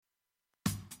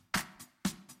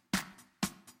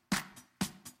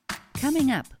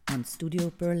Coming up on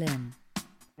Studio Berlin.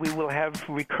 We will have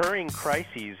recurring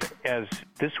crises, as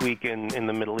this week in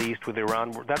the Middle East with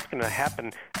Iran. That's going to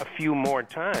happen a few more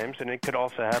times, and it could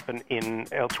also happen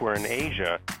elsewhere in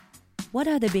Asia. What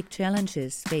are the big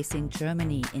challenges facing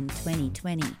Germany in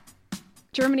 2020?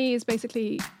 Germany has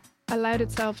basically allowed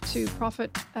itself to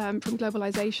profit from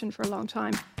globalization for a long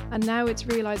time. And now it's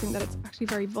realizing that it's actually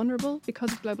very vulnerable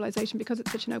because of globalization, because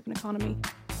it's such an open economy.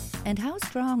 And how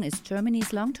strong is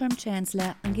Germany's long-term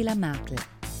Chancellor Angela Merkel?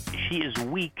 She is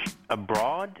weak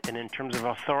abroad and in terms of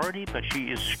authority, but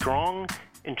she is strong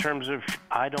in terms of,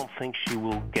 I don't think she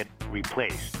will get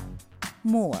replaced.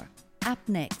 More up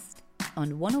next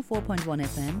on 104.1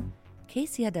 FM,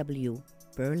 KCRW,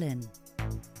 Berlin.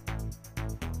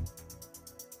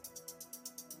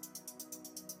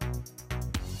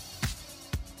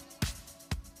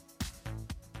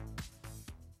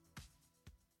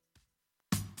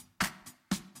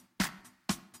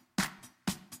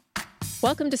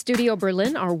 Welcome to Studio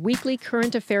Berlin, our weekly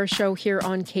current affairs show here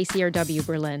on KCRW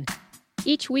Berlin.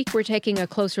 Each week we're taking a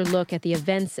closer look at the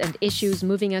events and issues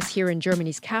moving us here in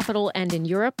Germany's capital and in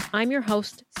Europe. I'm your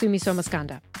host, Sumi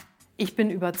Somaskanda. Ich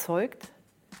bin überzeugt,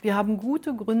 wir haben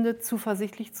gute Gründe,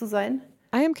 zuversichtlich zu sein.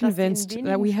 I am convinced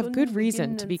that we have good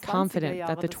reason to be confident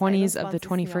that the 20s of the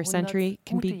 21st century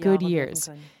can be good years.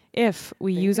 If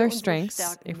we use our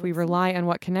strengths, if we rely on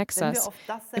what connects us,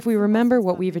 if we remember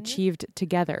what we've achieved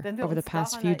together over the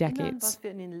past few decades.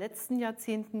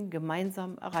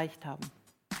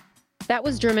 That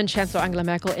was German Chancellor Angela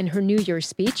Merkel in her New Year's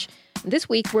speech. This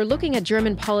week, we're looking at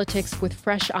German politics with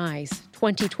fresh eyes.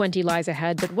 2020 lies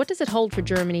ahead, but what does it hold for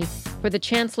Germany, for the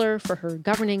Chancellor, for her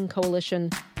governing coalition,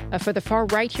 for the far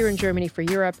right here in Germany, for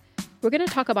Europe? We're going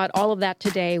to talk about all of that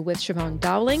today with Siobhan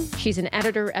Dowling. She's an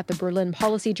editor at the Berlin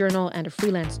Policy Journal and a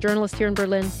freelance journalist here in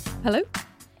Berlin. Hello.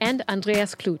 And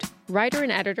Andreas Kluth, writer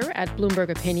and editor at Bloomberg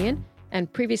Opinion.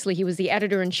 And previously, he was the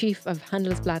editor-in-chief of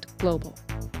Handelsblatt Global.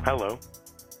 Hello.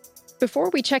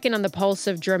 Before we check in on the pulse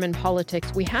of German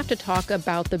politics, we have to talk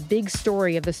about the big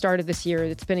story of the start of this year.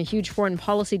 It's been a huge foreign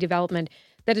policy development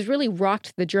that has really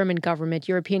rocked the German government,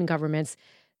 European governments.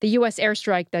 The U.S.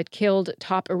 airstrike that killed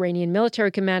top Iranian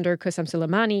military commander Qasem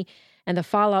Soleimani, and the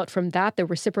fallout from that, the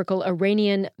reciprocal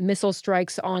Iranian missile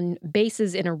strikes on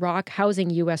bases in Iraq housing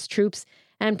U.S. troops,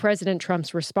 and President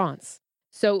Trump's response.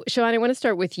 So, Siobhan, I want to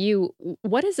start with you.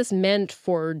 What has this meant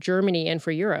for Germany and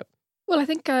for Europe? Well, I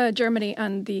think Germany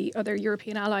and the other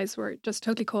European allies were just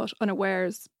totally caught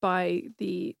unawares by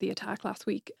the attack last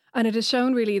week. And it has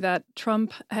shown really that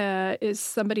Trump is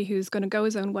somebody who's going to go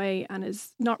his own way and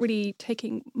is not really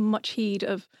taking much heed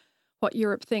of what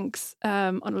Europe thinks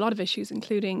on a lot of issues,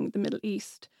 including the Middle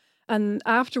East. And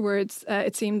afterwards,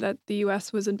 it seemed that the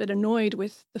US was a bit annoyed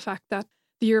with the fact that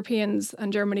the Europeans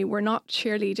and Germany were not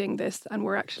cheerleading this and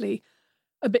were actually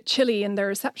a bit chilly in their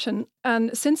reception.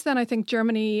 And since then, I think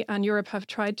Germany and Europe have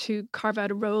tried to carve out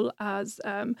a role as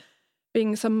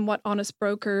being somewhat honest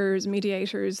brokers,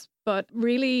 mediators, but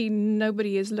really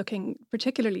nobody is looking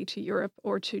particularly to Europe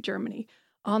or to Germany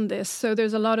on this. So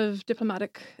there's a lot of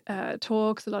diplomatic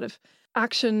talks, a lot of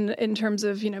action in terms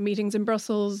of, meetings in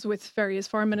Brussels with various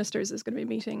foreign ministers. There's going to be a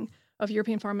meeting of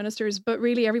European foreign ministers, but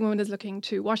really everyone is looking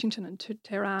to Washington and to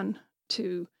Tehran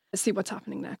to see what's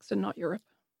happening next and not Europe.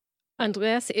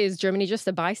 Andreas, is Germany just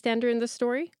a bystander in this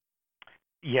story?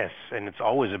 Yes, and it's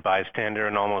always a bystander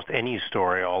in almost any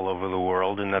story all over the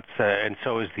world, and and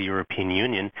so is the European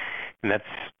Union. And that's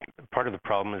part of the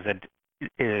problem is that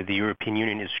the European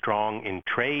Union is strong in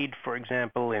trade, for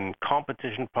example, in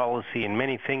competition policy, in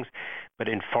many things, but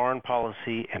in foreign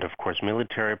policy and, of course,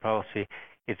 military policy,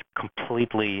 it's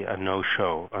completely a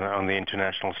no-show on the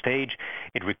international stage.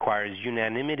 It requires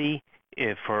unanimity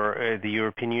for the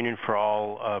European Union for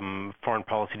all foreign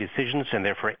policy decisions, and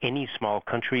therefore any small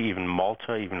country, even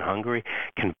Malta, even Hungary,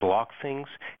 can block things,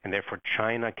 and therefore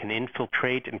China can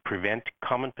infiltrate and prevent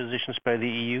common positions by the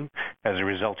EU. As a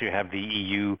result, you have the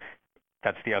EU,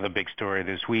 that's the other big story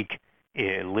this week,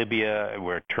 Libya,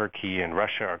 where Turkey and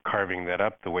Russia are carving that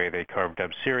up the way they carved up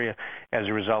Syria. As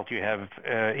a result, you have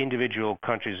individual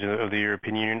countries of the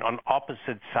European Union on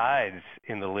opposite sides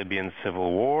in the Libyan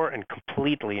civil war and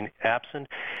completely absent.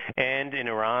 And in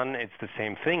Iran, it's the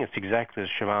same thing. It's exactly as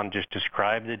Siobhan just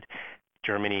described it.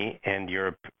 Germany and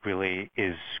Europe really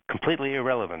is completely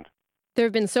irrelevant. There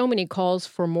have been so many calls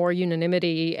for more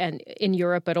unanimity and in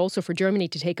Europe, but also for Germany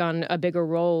to take on a bigger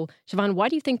role. Siobhan, why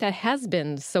do you think that has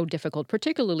been so difficult,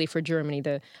 particularly for Germany,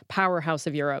 the powerhouse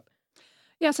of Europe?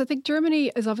 Yes, I think Germany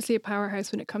is obviously a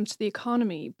powerhouse when it comes to the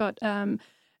economy, but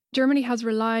Germany has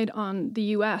relied on the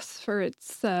US for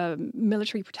its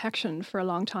military protection for a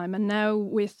long time. And now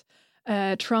with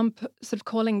Trump sort of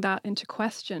calling that into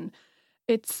question,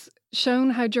 it's shown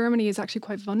how Germany is actually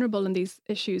quite vulnerable in these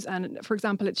issues. And for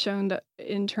example, it's shown that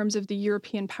in terms of the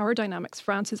European power dynamics,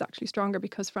 France is actually stronger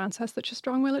because France has such a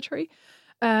strong military.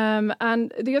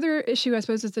 And the other issue, I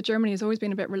suppose, is that Germany has always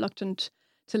been a bit reluctant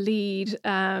to lead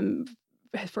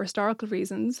for historical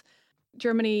reasons.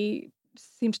 Germany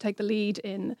seemed to take the lead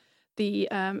in the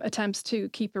attempts to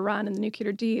keep Iran in the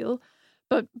nuclear deal.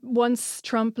 But once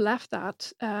Trump left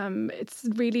that, it's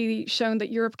really shown that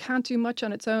Europe can't do much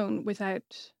on its own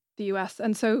without the US.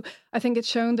 And so I think it's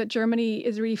shown that Germany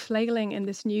is really flailing in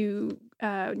this new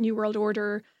world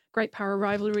order, great power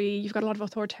rivalry. You've got a lot of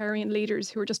authoritarian leaders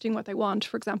who are just doing what they want.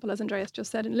 For example, as Andreas just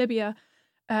said, in Libya,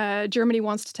 Germany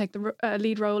wants to take the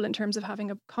lead role in terms of having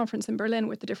a conference in Berlin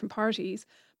with the different parties.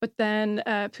 But then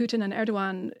Putin and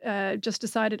Erdogan just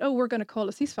decided, we're going to call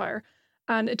a ceasefire.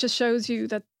 And it just shows you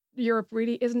that Europe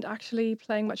really isn't actually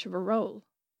playing much of a role.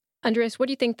 Andreas, what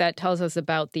do you think that tells us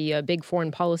about the big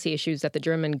foreign policy issues that the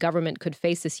German government could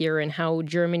face this year and how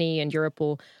Germany and Europe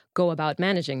will go about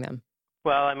managing them?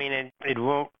 Well, I mean, it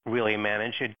won't really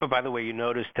manage it. But by the way, you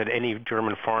notice that any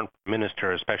German foreign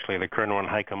minister, especially the current one,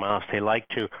 Heiko Maas, they like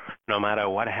to, no matter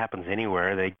what happens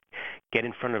anywhere, they get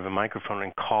in front of a microphone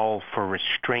and call for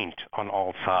restraint on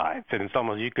all sides. And it's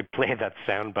almost, you could play that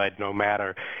soundbite no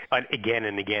matter, again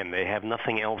and again. They have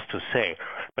nothing else to say.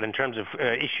 But in terms of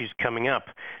issues coming up,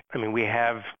 I mean,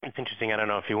 it's interesting, I don't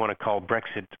know if you want to call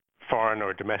Brexit foreign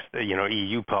or domestic,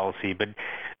 EU policy, but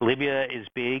Libya is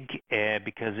big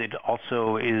because it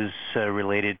also is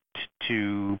related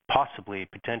to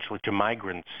potentially to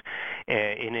migrants.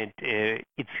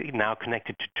 It's now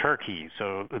connected to Turkey.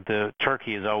 So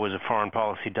Turkey is always a foreign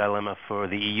policy dilemma for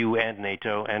the EU and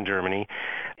NATO and Germany.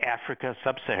 Africa,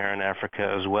 sub-Saharan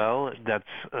Africa as well. That's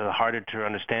harder to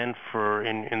understand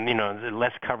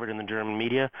less covered in the German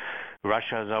media.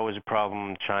 Russia is always a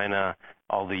problem. China,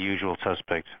 all the usual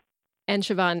suspects. And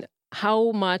Siobhan,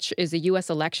 how much is the U.S.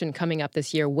 election coming up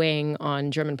this year weighing on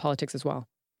German politics as well?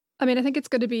 I mean, I think it's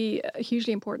going to be a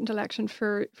hugely important election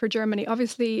for Germany.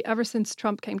 Obviously, ever since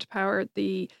Trump came to power,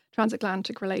 the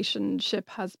transatlantic relationship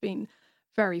has been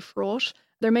very fraught.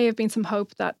 There may have been some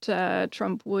hope that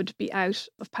Trump would be out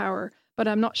of power, but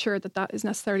I'm not sure that is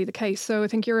necessarily the case. So I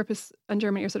think Europe and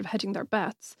Germany are sort of hedging their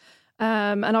bets.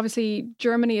 And obviously,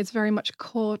 Germany is very much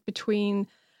caught between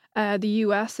the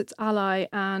US, its ally,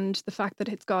 and the fact that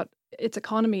its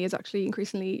economy is actually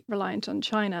increasingly reliant on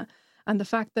China. And the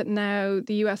fact that now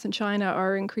the US and China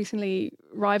are increasingly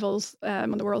rivals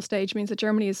on the world stage means that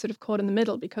Germany is sort of caught in the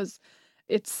middle because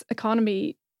its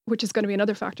economy, which is going to be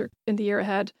another factor in the year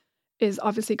ahead, is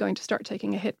obviously going to start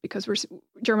taking a hit because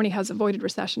Germany has avoided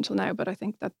recession till now. But I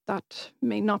think that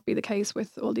may not be the case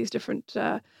with all these different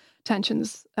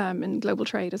tensions in global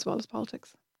trade as well as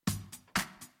politics.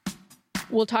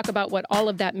 We'll talk about what all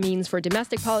of that means for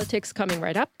domestic politics coming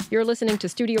right up. You're listening to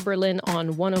Studio Berlin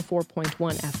on 104.1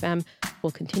 FM.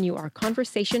 We'll continue our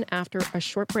conversation after a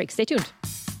short break. Stay tuned.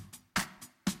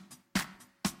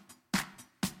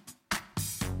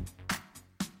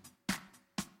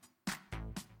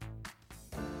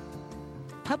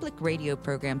 Public radio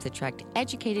programs attract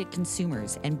educated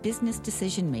consumers and business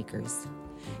decision makers.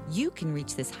 You can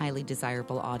reach this highly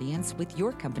desirable audience with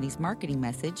your company's marketing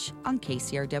message on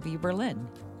KCRW Berlin.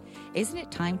 Isn't it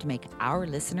time to make our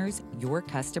listeners your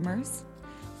customers?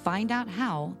 Find out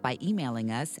how by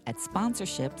emailing us at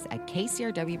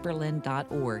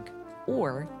sponsorships@kcrwberlin.org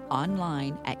or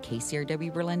online at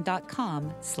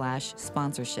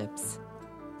kcrwberlin.com/sponsorships.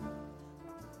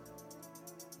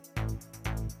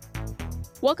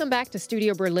 Welcome back to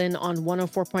Studio Berlin on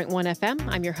 104.1 FM.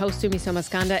 I'm your host, Sumi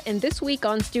Somaskanda, and this week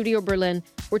on Studio Berlin,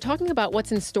 we're talking about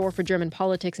what's in store for German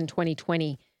politics in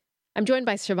 2020. I'm joined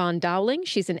by Siobhan Dowling.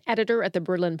 She's an editor at the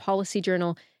Berlin Policy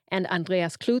Journal, and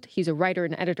Andreas Kluth. He's a writer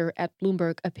and editor at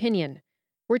Bloomberg Opinion.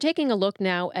 We're taking a look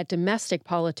now at domestic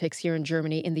politics here in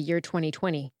Germany in the year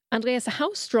 2020. Andreas,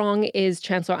 how strong is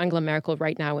Chancellor Angela Merkel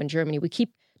right now in Germany? We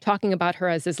keep talking about her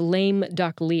as this lame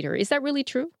duck leader. Is that really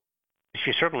true?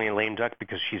 She's certainly a lame duck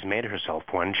because she's made herself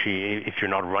one. If you're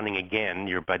not running again,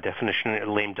 you're by definition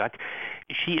a lame duck.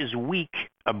 She is weak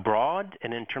abroad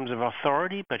and in terms of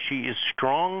authority, but she is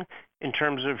strong in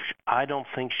terms of I don't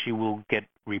think she will get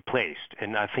replaced,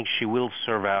 and I think she will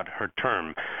serve out her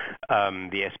term.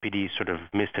 The SPD sort of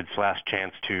missed its last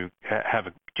chance to have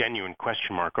a genuine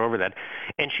question mark over that.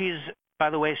 And she's, by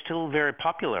the way, still very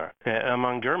popular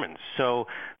among Germans. So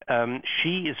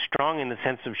she is strong in the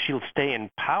sense of she'll stay in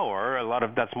power.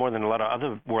 That's more than a lot of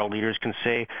other world leaders can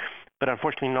say, but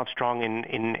unfortunately not strong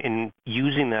in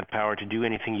using that power to do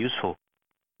anything useful.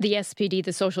 The SPD,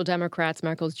 the Social Democrats,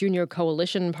 Merkel's junior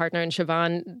coalition partner, and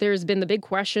Siobhan, there's been the big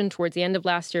question towards the end of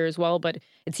last year as well, but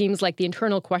it seems like the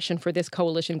internal question for this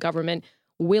coalition government,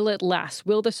 will it last?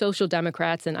 Will the Social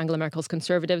Democrats and Angela Merkel's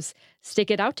Conservatives stick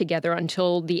it out together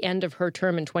until the end of her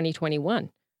term in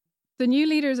 2021? The new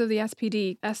leaders of the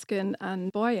SPD, Esken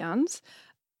and Boyans,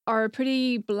 are a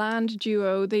pretty bland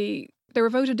duo. They were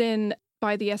voted in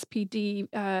by the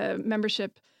SPD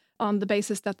membership on the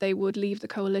basis that they would leave the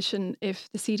coalition if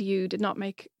the CDU did not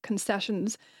make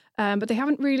concessions. But they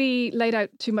haven't really laid out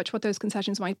too much what those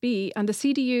concessions might be. And the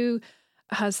CDU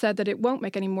has said that it won't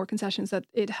make any more concessions, that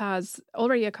it has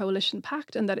already a coalition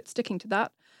pact and that it's sticking to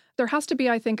that. There has to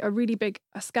be, I think, a really big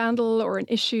scandal or an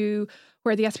issue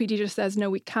where the SPD just says,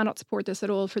 no, we cannot support this at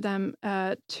all for them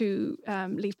to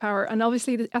leave power. And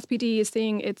obviously the SPD is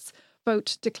seeing its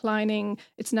vote declining.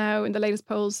 It's now, in the latest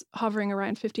polls, hovering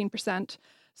around 15%.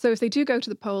 So if they do go to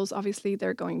the polls, obviously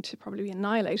they're going to probably be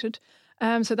annihilated.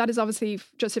 So that is obviously,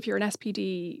 just if you're an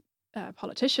SPD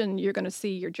politician, you're going to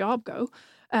see your job go.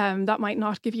 That might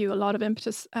not give you a lot of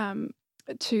impetus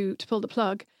to pull the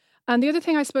plug. And the other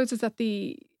thing, I suppose, is that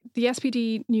the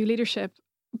SPD new leadership,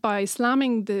 by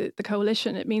slamming the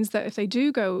coalition, it means that if they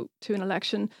do go to an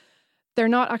election, they're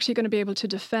not actually going to be able to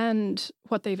defend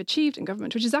what they've achieved in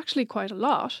government, which is actually quite a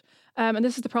lot. And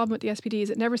this is the problem with the SPD, is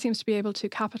it never seems to be able to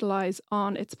capitalise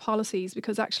on its policies,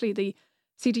 because actually the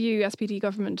CDU-SPD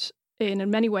government in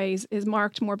many ways is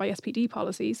marked more by SPD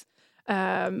policies,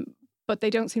 but they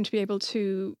don't seem to be able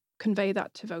to convey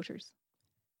that to voters.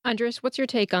 Andres, what's your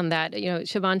take on that?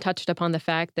 Siobhan touched upon the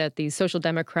fact that the Social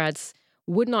Democrats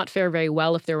would not fare very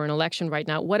well if there were an election right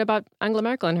now. What about Angela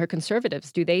Merkel and her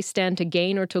Conservatives? Do they stand to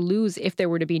gain or to lose if there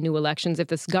were to be new elections, if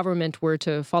this government were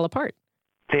to fall apart?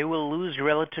 They will lose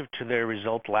relative to their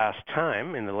result last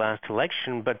time in the last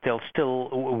election, but they'll still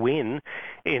win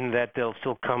in that they'll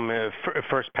still come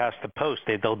first past the post.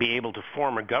 They'll be able to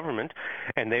form a government,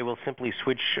 and they will simply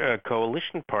switch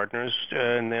coalition partners,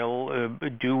 and they'll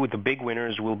do what the big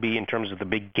winners will be in terms of the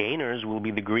big gainers will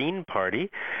be the Green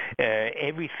Party.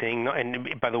 Everything,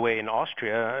 and by the way, in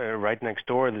Austria, right next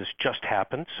door, this just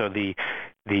happened. So the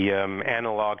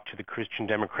analog to the Christian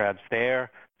Democrats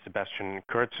there, Sebastian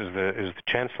Kurz is the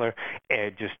chancellor,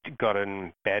 just got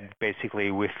in bed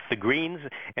basically with the Greens,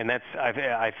 and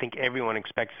I think everyone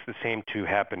expects the same to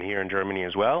happen here in Germany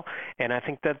as well, and I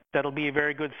think that'll be a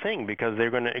very good thing, because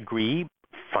they're going to agree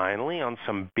finally on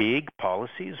some big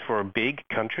policies for a big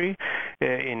country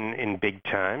in big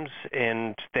times,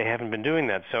 and they haven't been doing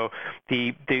that. So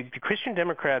the Christian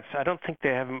Democrats, I don't think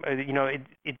they have.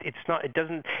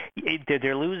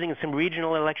 They're losing some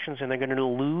regional elections, and they're going to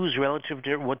lose relative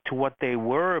to what they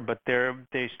were, but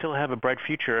they still have a bright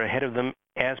future ahead of them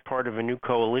as part of a new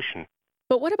coalition.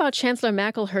 But what about Chancellor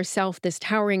Merkel herself, this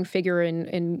towering figure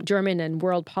in German and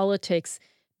world politics?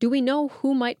 Do we know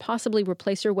who might possibly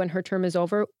replace her when her term is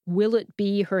over? Will it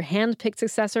be her hand-picked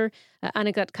successor,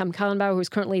 Annegret Kramp-Karrenbauer, who's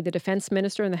currently the defense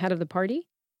minister and the head of the party?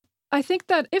 I think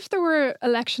that if there were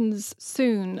elections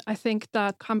soon, I think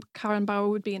that Kramp-Karrenbauer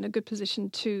would be in a good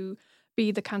position to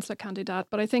be the Chancellor candidate.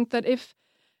 But I think that if,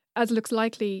 as looks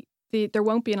likely, there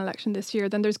won't be an election this year,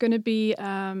 then there's going to be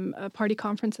a party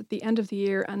conference at the end of the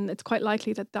year, and it's quite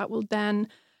likely that will then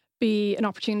be an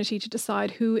opportunity to decide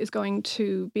who is going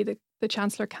to be the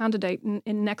Chancellor candidate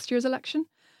in next year's election.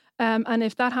 And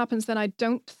if that happens, then I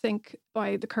don't think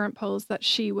by the current polls that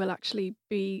she will actually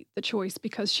be the choice,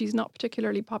 because she's not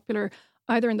particularly popular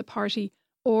either in the party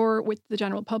or with the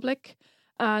general public.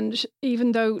 And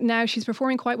even though now she's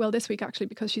performing quite well this week, actually,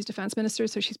 because she's defense minister,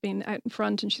 so she's been out in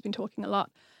front and she's been talking a lot.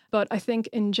 But I think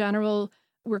in general,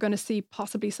 we're going to see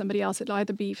possibly somebody else. It'll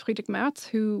either be Friedrich Merz,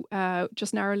 who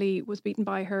just narrowly was beaten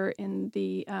by her in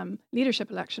the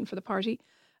leadership election for the party,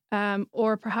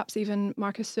 or perhaps even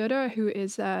Markus Söder, who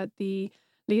is the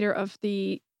leader of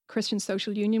the Christian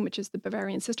Social Union, which is the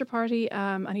Bavarian sister party,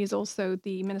 and he is also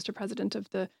the minister-president of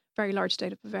the very large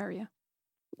state of Bavaria.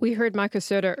 We heard Markus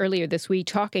Söder earlier this week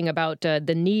talking about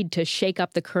the need to shake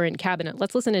up the current cabinet.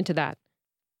 Let's listen into that.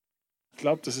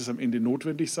 I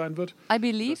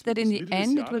believe that in the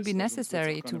end it will be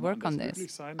necessary to work on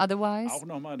this. Otherwise,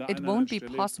 it won't be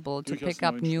possible to pick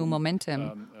up new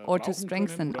momentum or to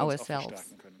strengthen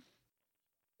ourselves.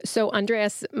 So,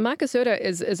 Andreas, Markus Söder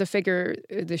is a figure,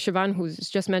 the Siobhan who's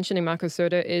just mentioning Markus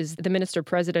Söder is the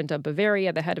minister-president of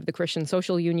Bavaria, the head of the Christian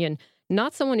Social Union,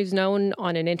 not someone who's known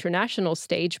on an international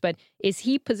stage, but is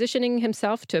he positioning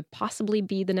himself to possibly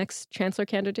be the next chancellor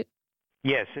candidate?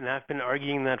 Yes, and I've been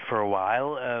arguing that for a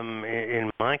while.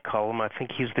 In my column, I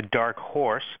think he's the dark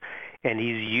horse. And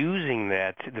he's using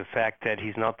that, the fact that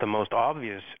he's not the most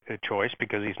obvious choice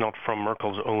because he's not from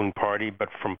Merkel's own party, but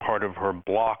from part of her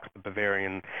bloc, the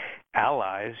Bavarian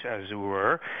allies, as it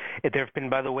were. There have been,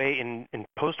 by the way, in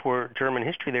post-war German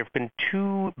history, there have been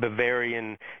two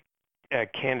Bavarian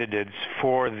candidates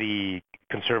for the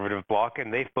conservative bloc,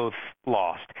 and they've both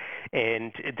lost.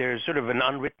 And there's sort of an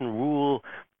unwritten rule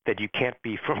that you can't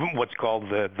be from what's called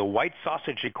the white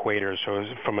sausage equator, so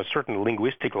from a certain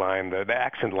linguistic line, the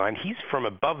accent line. He's from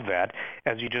above that,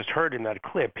 as you just heard in that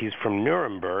clip. He's from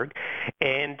Nuremberg,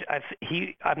 and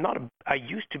I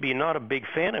used to be not a big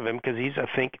fan of him because he's, I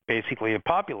think, basically a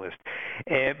populist.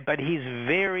 But he's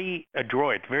very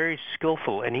adroit, very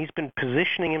skillful, and he's been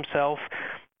positioning himself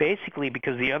basically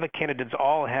because the other candidates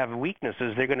all have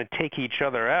weaknesses. They're going to take each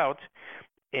other out.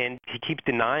 And he keeps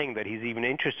denying that he's even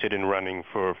interested in running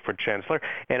for chancellor.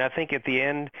 And I think at the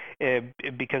end,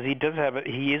 because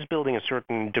he is building a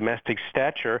certain domestic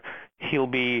stature, he'll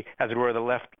be, as it were, the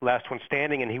last one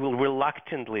standing, and he will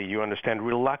reluctantly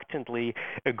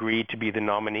agree to be the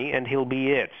nominee, and he'll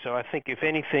be it. So I think, if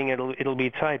anything, it'll be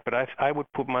tight. But I would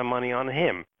put my money on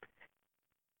him.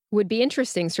 Would be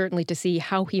interesting, certainly, to see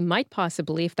how he might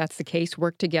possibly, if that's the case,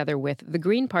 work together with the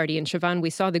Green Party. And Siobhan, we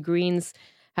saw the Greens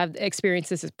have experienced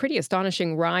this pretty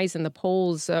astonishing rise in the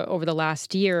polls over the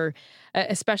last year,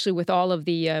 especially with all of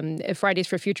the Fridays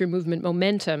for Future movement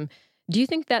momentum. Do you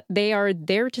think that they are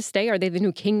there to stay? Are they the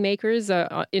new kingmakers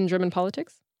in German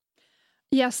politics?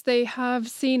 Yes, they have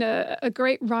seen a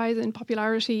great rise in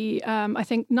popularity, I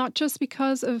think not just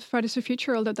because of Fridays for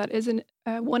Future, although that is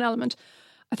one element.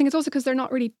 I think it's also because they're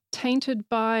not really tainted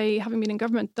by having been in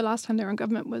government. The last time they were in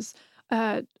government was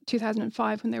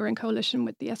 2005 when they were in coalition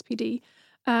with the SPD.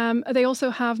 They also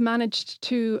have managed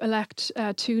to elect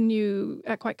two new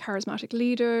quite charismatic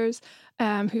leaders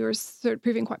who are sort of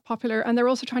proving quite popular. And they're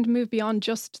also trying to move beyond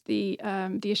just the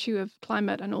issue of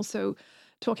climate and also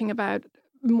talking about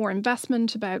more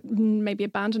investment, about maybe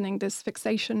abandoning this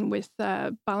fixation with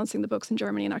balancing the books in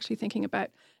Germany and actually thinking about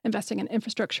investing in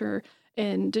infrastructure,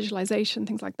 in digitalization,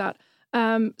 things like that.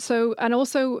 And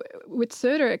also with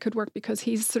Söder, it could work because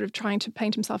he's sort of trying to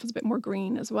paint himself as a bit more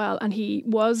green as well. And he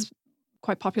was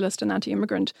quite populist and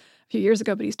anti-immigrant a few years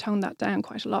ago, but he's toned that down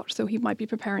quite a lot. So he might be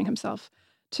preparing himself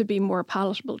to be more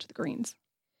palatable to the Greens.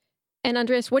 And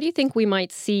Andreas, what do you think we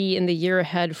might see in the year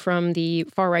ahead from the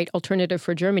far-right Alternative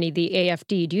for Germany, the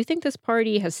AfD? Do you think this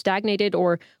party has stagnated,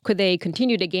 or could they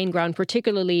continue to gain ground,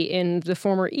 particularly in the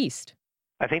former East?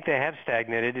 I think they have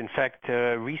stagnated. In fact,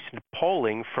 recent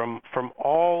polling from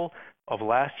all of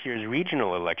last year's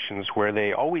regional elections, where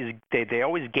they always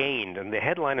gained, and the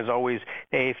headline is always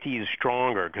AfD is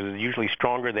stronger because it's usually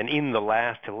stronger than in the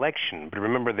last election. But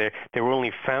remember, they were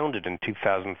only founded in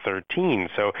 2013.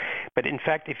 So, but in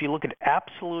fact, if you look at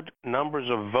absolute numbers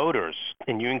of voters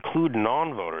and you include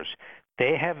non-voters,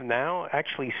 they have now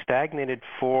actually stagnated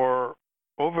for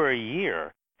over a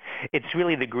year. It's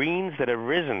really the Greens that have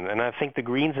risen, and I think the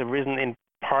Greens have risen in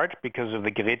part because of the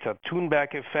Greta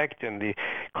Thunberg effect and the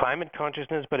climate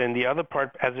consciousness, but in the other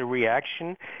part as a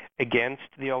reaction against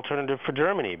the Alternative for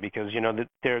Germany, because,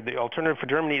 the Alternative for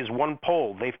Germany is one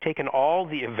poll. They've taken all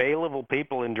the available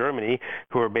people in Germany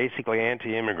who are basically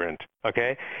anti-immigrant,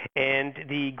 okay? And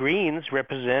the Greens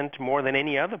represent more than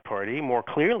any other party, more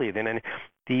clearly than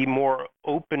the more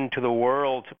open to the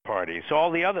world party. So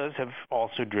all the others have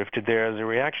also drifted there as a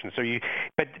reaction. So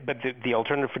but the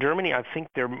Alternative for Germany, I think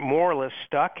they're more or less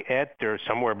stuck they're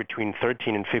somewhere between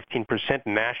 13 and 15%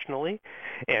 nationally,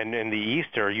 and in the East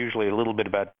they're usually a little bit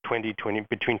about between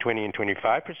 20 and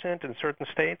 25% in certain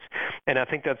states, and I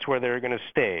think that's where they're going to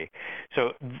stay.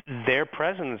 So their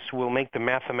presence will make the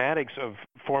mathematics of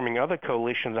forming other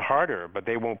coalitions harder, but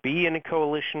they won't be in a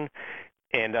coalition.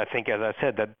 And I think, as I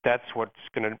said, that's what's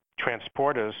going to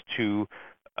transport us to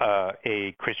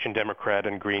a Christian Democrat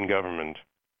and Green government.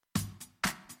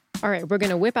 All right, we're going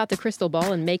to whip out the crystal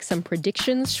ball and make some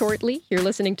predictions shortly. You're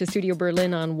listening to Studio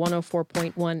Berlin on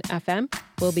 104.1 FM.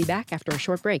 We'll be back after a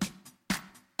short break.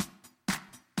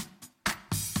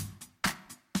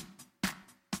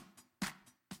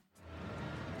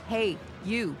 Hey,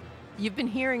 you. You've been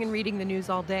hearing and reading the news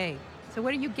all day. So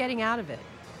what are you getting out of it?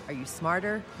 Are you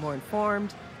smarter, more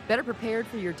informed, better prepared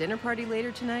for your dinner party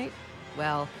later tonight?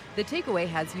 Well, The Takeaway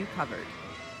has you covered.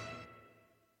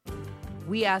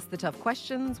 We ask the tough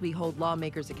questions, we hold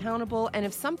lawmakers accountable, and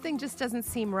if something just doesn't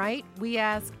seem right, we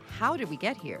ask, how did we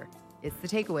get here? It's The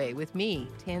Takeaway with me,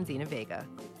 Tanzina Vega.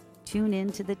 Tune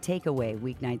in to The Takeaway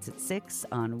weeknights at 6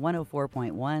 on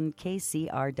 104.1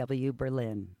 KCRW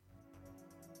Berlin.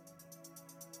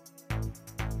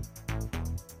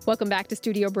 Welcome back to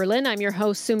Studio Berlin. I'm your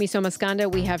host, Sumi Somaskanda.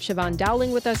 We have Siobhan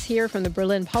Dowling with us here from the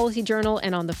Berlin Policy Journal,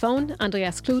 and on the phone,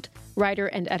 Andreas Kluth, writer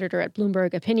and editor at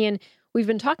Bloomberg Opinion. We've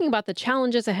been talking about the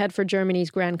challenges ahead for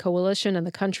Germany's Grand Coalition and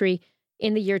the country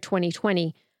in the year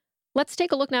 2020. Let's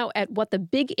take a look now at what the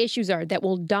big issues are that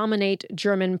will dominate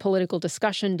German political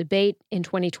discussion, debate in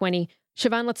 2020.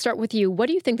 Siobhan, let's start with you. What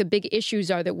do you think the big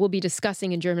issues are that we'll be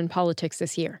discussing in German politics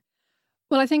this year?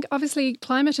 Well, I think obviously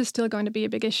climate is still going to be a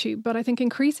big issue, but I think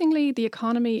increasingly the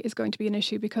economy is going to be an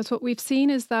issue, because what we've seen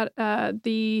is that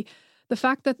the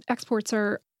fact that exports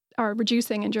are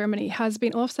reducing in Germany has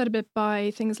been offset a bit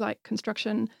by things like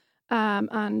construction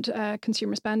and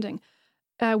consumer spending.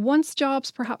 Once jobs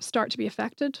perhaps start to be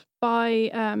affected by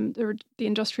the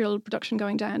industrial production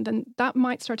going down, then that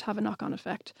might start to have a knock-on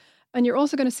effect. And you're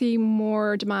also going to see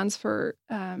more demands for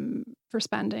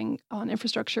spending on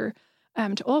infrastructure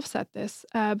to offset this.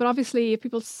 But obviously, if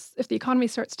the economy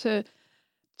starts to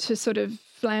sort of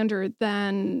flounder,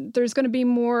 then there's going to be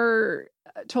more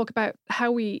talk about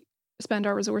how we spend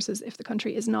our resources if the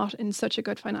country is not in such a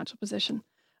good financial position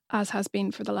as has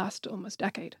been for the last almost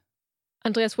decade.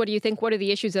 Andreas, what do you think? What are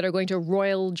the issues that are going to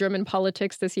roil German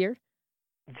politics this year?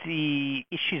 The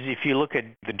issues, if you look at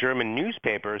the German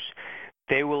newspapers,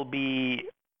 they will be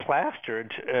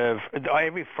plastered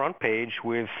every front page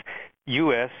with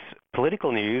U.S.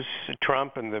 political news,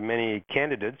 Trump and the many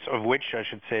candidates, of which I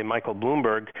should say Michael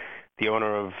Bloomberg, the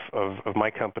owner of my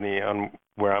company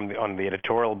where I'm on the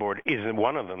editorial board, is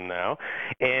one of them now,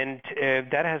 and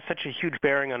that has such a huge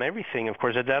bearing on everything. Of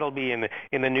course, that'll be in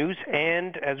the news,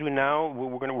 and as we now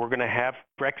we're going to have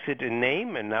Brexit in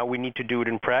name, and now we need to do it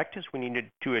in practice. We need to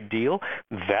do a deal.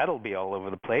 That'll be all over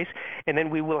the place, and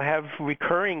then we will have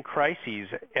recurring crises,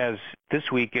 as this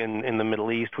week in the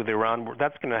Middle East with Iran.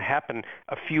 That's going to happen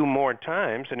a few more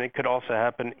times, and it could also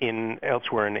happen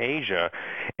elsewhere in Asia.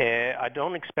 I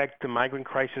don't expect the migrant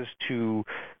crisis to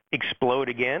explode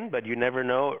again, but you never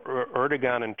know.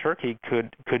 Erdogan in Turkey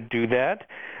could do that.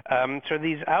 So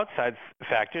these outside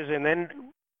factors, and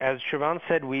then, as Siobhan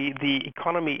said, the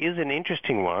economy is an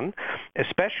interesting one,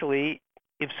 especially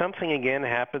if something again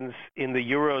happens in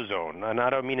the Eurozone. And I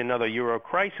don't mean another Euro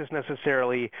crisis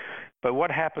necessarily, but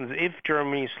what happens if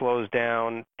Germany slows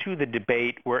down to the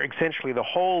debate where essentially the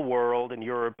whole world in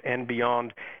Europe and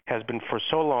beyond has been for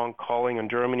so long calling on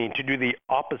Germany to do the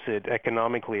opposite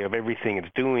economically of everything it's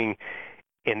doing,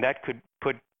 and that could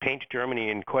paint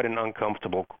Germany in quite an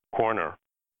uncomfortable corner.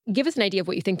 Give us an idea of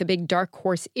what you think the big dark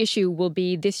horse issue will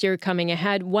be this year coming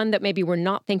ahead, one that maybe we're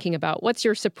not thinking about. What's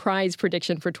your surprise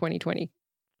prediction for 2020?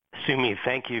 Sumi,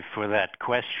 thank you for that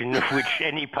question, which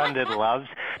any pundit loves,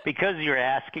 because you're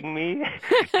asking me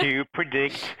to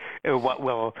predict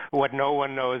what no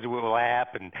one knows will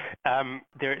happen.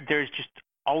 There's just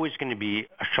always going to be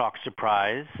a shock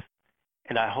surprise,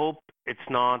 and I hope it's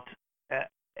not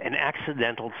an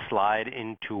accidental slide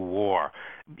into war.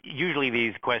 Usually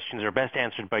these questions are best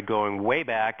answered by going way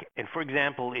back. And for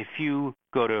example, if you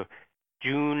go to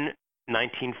June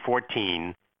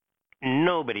 1914,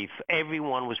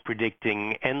 everyone was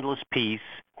predicting endless peace,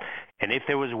 and if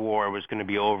there was war, it was going to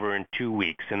be over in 2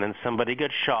 weeks. And then somebody got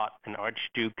shot, an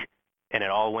archduke, and it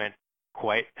all went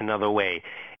quite another way.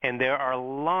 And there are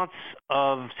lots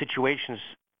of situations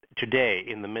today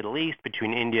in the Middle East,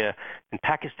 between India and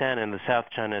Pakistan and the South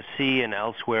China Sea and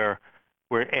elsewhere,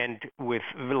 and with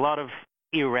a lot of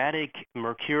erratic,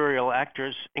 mercurial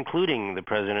actors, including the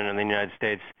President of the United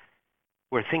States,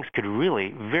 where things could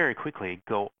really very quickly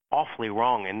go awfully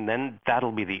wrong, and then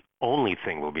that'll be the only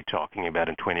thing we'll be talking about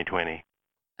in 2020.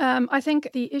 I think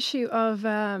the issue of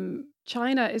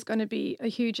China is going to be a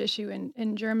huge issue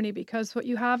in Germany, because what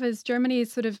you have is Germany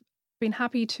has sort of been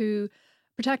happy to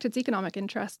protect its economic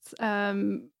interests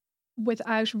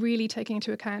without really taking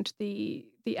into account the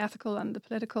ethical and the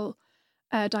political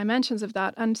dimensions of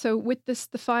that. And so with the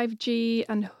 5G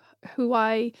and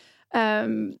Huawei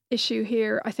issue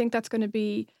here, I think that's going to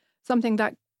be something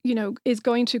that is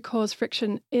going to cause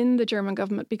friction in the German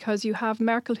government, because you have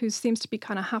Merkel, who seems to be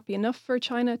kind of happy enough for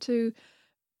China to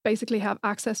basically have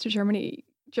access to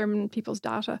German people's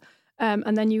data.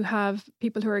 And then you have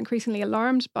people who are increasingly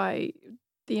alarmed by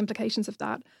the implications of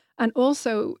that. And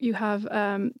also you have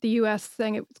the US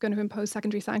saying it's going to impose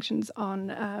secondary sanctions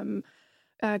on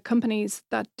companies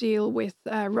that deal with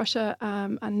Russia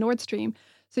and Nord Stream.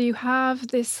 So you have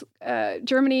this,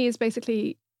 Germany is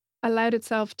basically allowed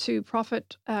itself to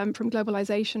profit from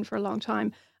globalization for a long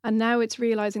time. And now it's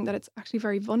realizing that it's actually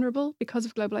very vulnerable because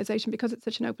of globalization, because it's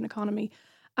such an open economy.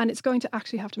 And it's going to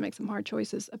actually have to make some hard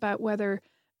choices about whether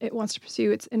it wants to pursue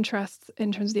its interests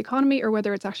in terms of the economy, or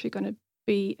whether it's actually going to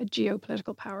be a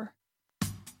geopolitical power.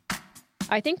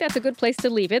 I think that's a good place to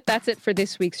leave it. That's it for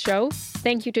this week's show.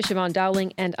 Thank you to Siobhan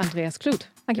Dowling and Andreas Kluth.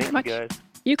 Thank you very much. Guys.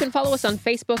 You can follow us on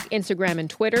Facebook, Instagram, and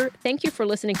Twitter. Thank you for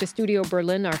listening to Studio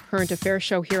Berlin, our current affairs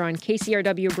show here on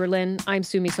KCRW Berlin. I'm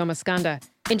Sumi Somaskanda.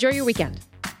 Enjoy your weekend.